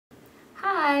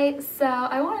Hi, so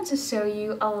I wanted to show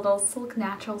you a little Silk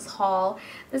Naturals haul.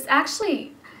 This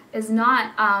actually is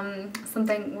not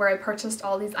something where I purchased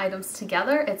all these items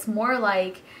together. It's more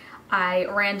like I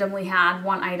randomly had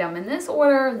one item in this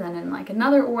order, then in like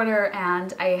another order,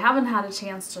 and I haven't had a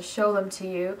chance to show them to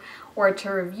you or to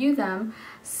review them.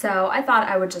 So I thought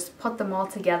I would just put them all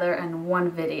together in one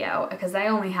video because I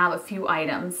only have a few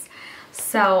items.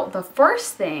 So the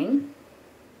first thing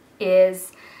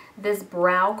is this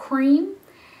brow cream,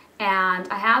 and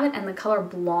I have it in the color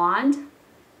blonde,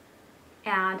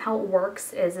 and how it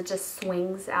works is it just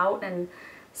swings out and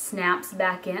snaps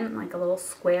back in like a little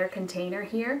square container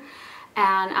here.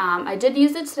 And I did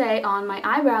use it today on my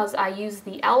eyebrows. I used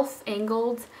the e.l.f.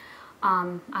 angled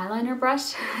eyeliner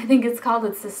brush, I think it's called.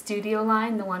 It's the Studio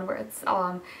line, the one where it's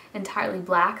entirely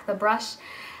black, the brush.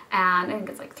 And I think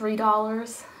it's like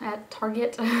 $3 at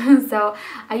Target. So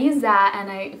I use that and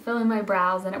I fill in my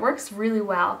brows and it works really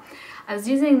well. I was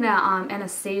using the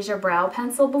Anastasia brow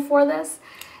pencil before this,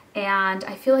 and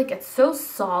I feel like it's so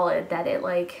solid that it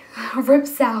like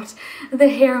rips out the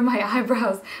hair of my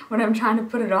eyebrows when I'm trying to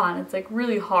put it on. It's like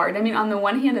really hard. I mean, on the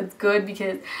one hand it's good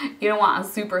because you don't want a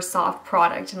super soft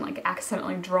product and like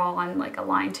accidentally draw on like a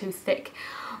line too thick,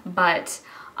 but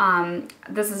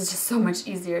this is just so much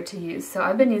easier to use. So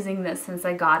I've been using this since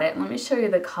I got it. Let me show you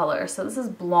the color. So this is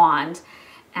blonde,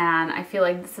 and I feel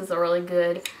like this is a really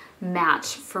good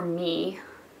match for me.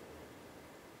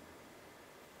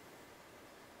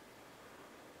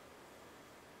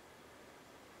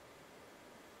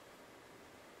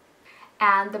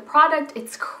 And the product,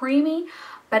 it's creamy,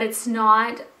 but it's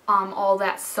not all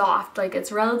that soft. Like,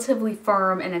 it's relatively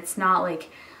firm and it's not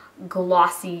like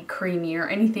glossy, creamy, or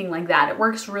anything like that. It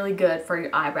works really good for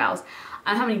your eyebrows.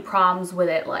 I don't have any problems with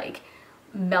it like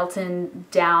melting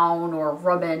down or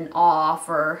rubbing off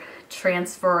or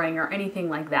transferring or anything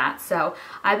like that. So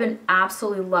I've been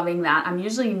absolutely loving that. I'm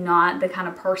usually not the kind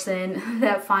of person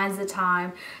that finds the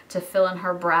time to fill in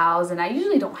her brows, and I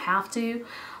usually don't have to.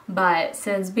 But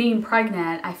since being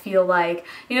pregnant, I feel like,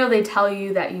 you know, they tell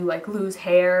you that you like lose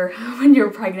hair when you're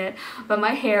pregnant, but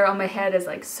my hair on my head is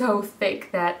like so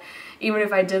thick that even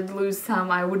if I did lose some,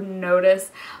 I wouldn't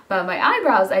notice. But my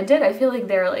eyebrows, I feel like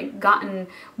they're like gotten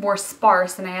more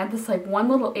sparse, and I had this like one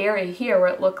little area here where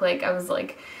it looked like I was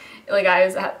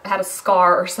had a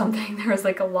scar or something. There was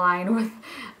like a line with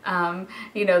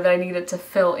you know, that I needed to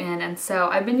fill in, and so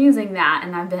I've been using that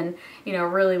and I've been, you know,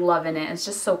 really loving it. It's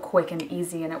just so quick and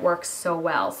easy and it works so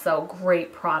well. So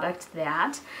great product,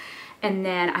 that. And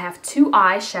then I have two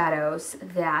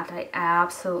eyeshadows that I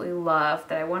absolutely love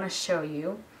that I want to show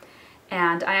you.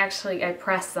 And I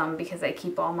press them because I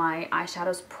keep all my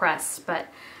eyeshadows pressed, but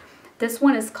this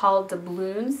one is called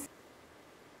Doubloons.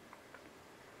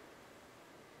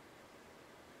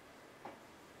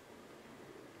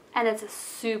 And it's a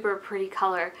super pretty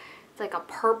color. It's like a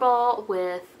purple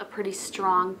with a pretty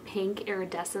strong pink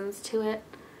iridescence to it.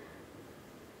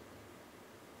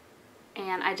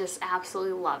 And I just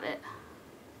absolutely love it.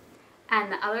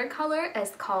 And the other color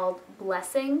is called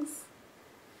Blessings.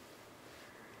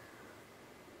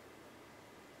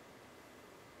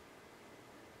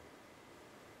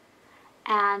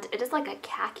 And it is like a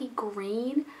khaki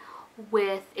green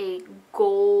with a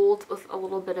gold with a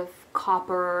little bit of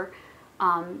copper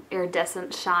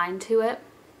iridescent shine to it.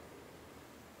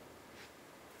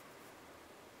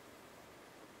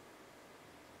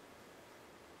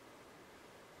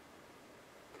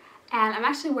 And I'm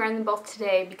actually wearing them both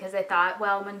today because I thought,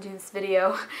 well, I'm going to do this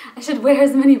video, I should wear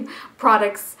as many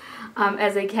products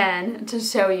as I can to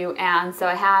show you. And so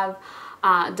I have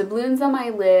Doubloons on my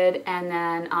lid, and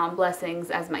then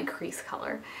Blessings as my crease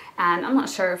color. And I'm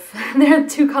not sure if they're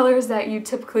two colors that you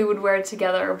typically would wear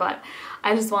together, but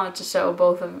I just wanted to show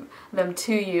both of them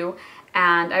to you,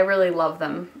 and I really love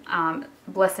them.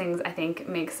 Blessings, I think,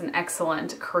 makes an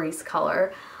excellent crease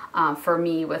color for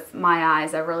me with my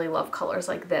eyes. I really love colors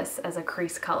like this as a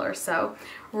crease color, so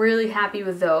really happy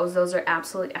with those. Those are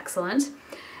absolutely excellent.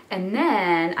 And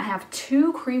then I have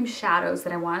two cream shadows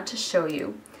that I wanted to show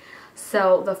you.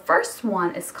 So the first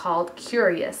one is called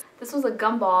Curious. This was a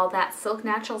gumball that Silk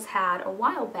Naturals had a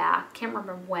while back, can't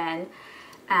remember when,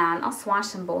 and I'll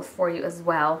swatch them both for you as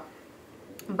well.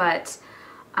 But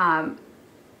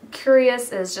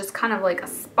Curious is just kind of like a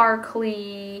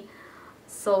sparkly,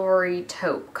 silvery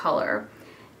taupe color.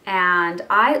 And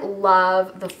I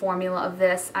love the formula of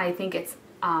this. I think it's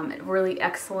really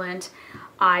excellent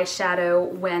eyeshadow.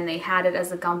 When they had it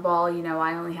as a gumball, you know,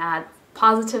 I only had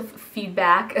positive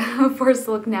feedback for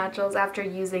Silk Naturals after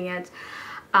using it.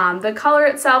 The color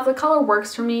itself, the color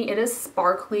works for me. It is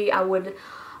sparkly. I would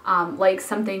like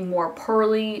something more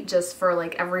pearly just for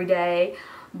like every day,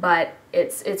 but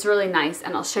it's really nice,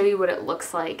 and I'll show you what it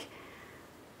looks like.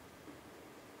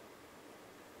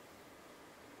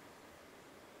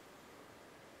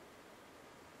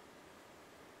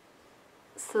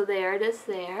 So there it is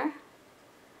there.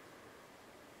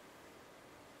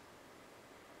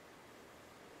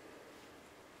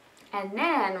 And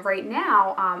then right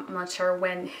now, I'm not sure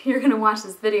when you're going to watch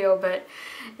this video, but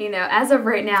you know, as of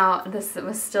right now, this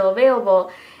was still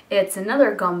available. It's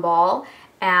another Gumball,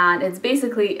 and it's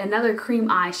basically another cream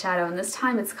eyeshadow, and this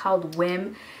time it's called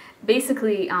Whim.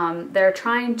 Basically, they're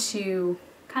trying to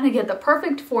kind of get the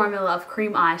perfect formula of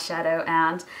cream eyeshadow,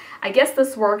 and I guess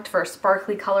this worked for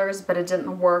sparkly colors, but it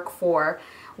didn't work for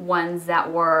ones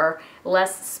that were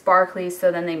less sparkly,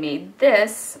 so then they made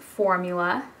this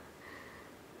formula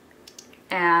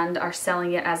and are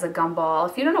selling it as a Gumball.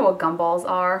 If you don't know what gumballs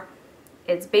are,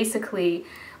 it's basically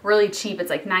really cheap. It's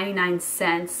like 99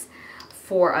 cents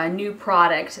for a new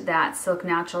product that Silk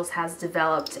Naturals has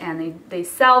developed, and they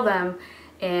sell them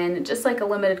in just like a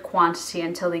limited quantity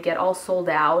until they get all sold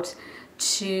out,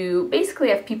 to basically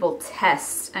have people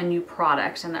test a new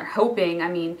product. And they're hoping, I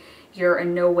mean, you're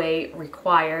in no way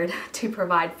required to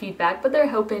provide feedback, but they're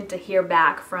hoping to hear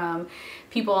back from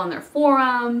people on their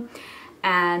forum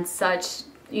and such,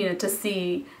 you know, to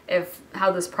see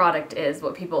how this product is,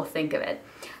 what people think of it.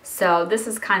 So this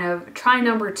is kind of try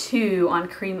number 2 on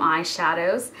cream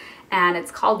eyeshadows, and it's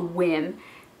called Whim,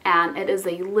 and it is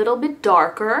a little bit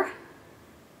darker.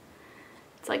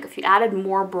 It's like if you added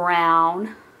more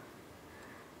brown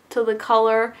to the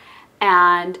color,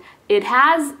 and it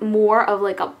has more of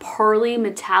like a pearly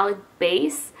metallic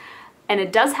base, and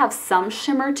it does have some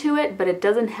shimmer to it, but it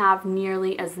doesn't have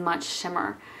nearly as much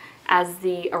shimmer as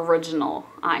the original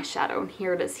eyeshadow. And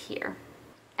here it is here.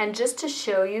 And just to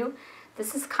show you,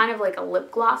 this is kind of like a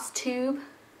lip gloss tube.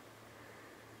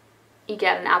 You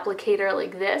get an applicator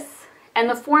like this, and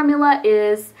the formula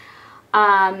is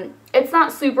it's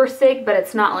not super thick, but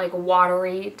it's not like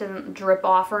watery. It doesn't drip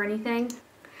off or anything.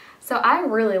 So I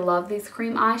really love these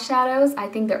cream eyeshadows. I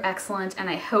think they're excellent, and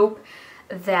I hope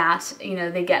that, you know,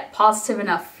 they get positive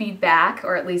enough feedback,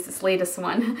 or at least this latest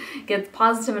one gets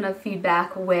positive enough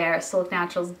feedback where Silk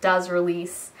Naturals does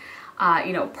release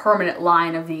you know, permanent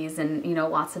line of these in, you know,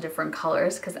 lots of different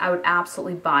colors, because I would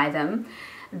absolutely buy them.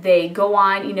 They go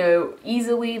on, you know,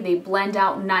 easily. They blend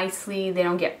out nicely. They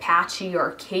don't get patchy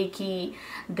or cakey.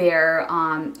 They're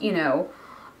you know,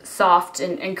 soft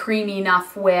and creamy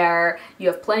enough where you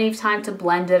have plenty of time to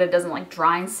blend it. It doesn't like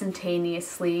dry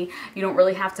instantaneously. You don't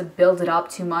really have to build it up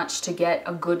too much to get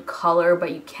a good color,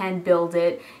 but you can build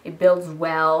it. It builds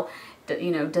well,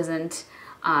 you know, doesn't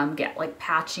get like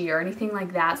patchy or anything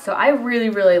like that. So I really,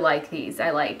 really like these.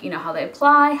 I like, you know, how they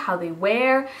apply, how they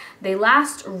wear. They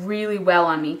last really well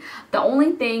on me. The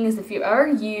only thing is, if you ever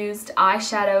used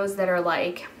eyeshadows that are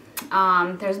like,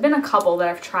 there's been a couple that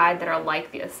I've tried that are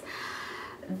like this.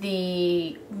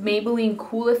 The Maybelline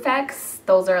Cool Effects,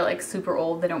 those are like super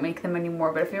old. They don't make them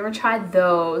anymore. But if you ever tried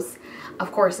those,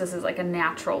 of course this is like a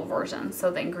natural version,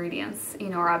 so the ingredients, you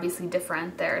know, are obviously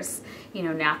different. There's, you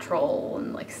know, natural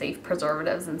and like safe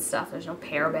preservatives and stuff. There's no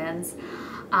parabens.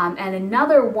 And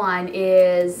another one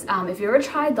is, if you ever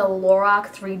tried the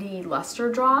Lorac 3D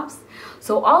Luster Drops.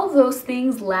 So all of those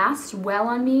things last well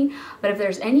on me, but if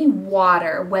there's any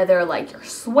water, whether like you're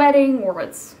sweating or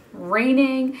it's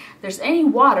raining, there's any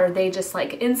water, they just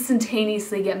like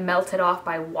instantaneously get melted off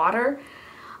by water.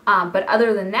 But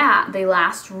other than that, they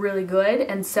last really good.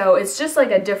 And so it's just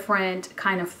like a different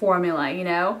kind of formula, you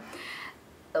know,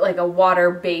 like a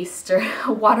water-based or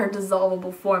a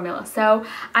water-dissolvable formula. So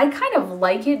I kind of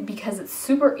like it because it's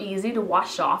super easy to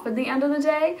wash off at the end of the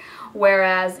day.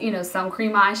 Whereas, you know, some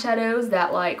cream eyeshadows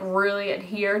that like really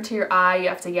adhere to your eye, you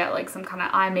have to get like some kind of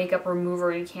eye makeup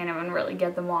remover. You can't even really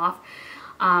get them off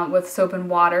with soap and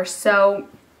water. So,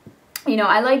 you know,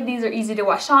 I like these are easy to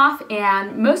wash off,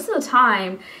 and most of the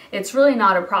time it's really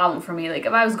not a problem for me. Like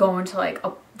if I was going to like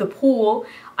the pool,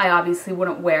 I obviously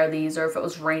wouldn't wear these, or if it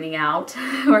was raining out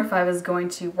or if I was going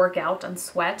to work out and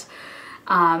sweat,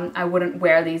 I wouldn't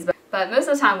wear these. But most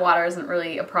of the time water isn't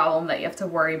really a problem that you have to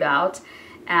worry about,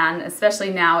 and especially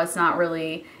now it's not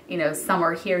really, you know,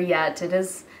 summer here yet. It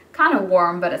is kind of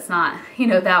warm, but it's not, you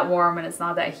know, that warm, and it's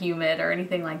not that humid or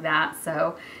anything like that.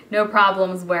 So no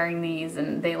problems wearing these,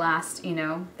 and they last, you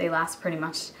know, they last pretty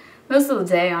much most of the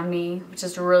day on me, which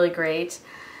is really great.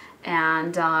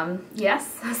 And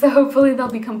yes, so hopefully they'll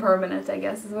become permanent, I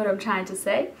guess is what I'm trying to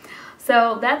say.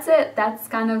 So that's it. That's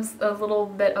kind of a little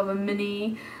bit of a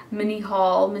mini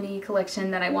haul, mini collection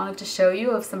that I wanted to show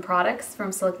you of some products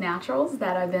from Silk Naturals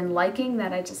that I've been liking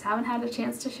that I just haven't had a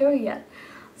chance to show you yet.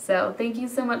 So thank you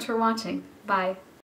so much for watching. Bye.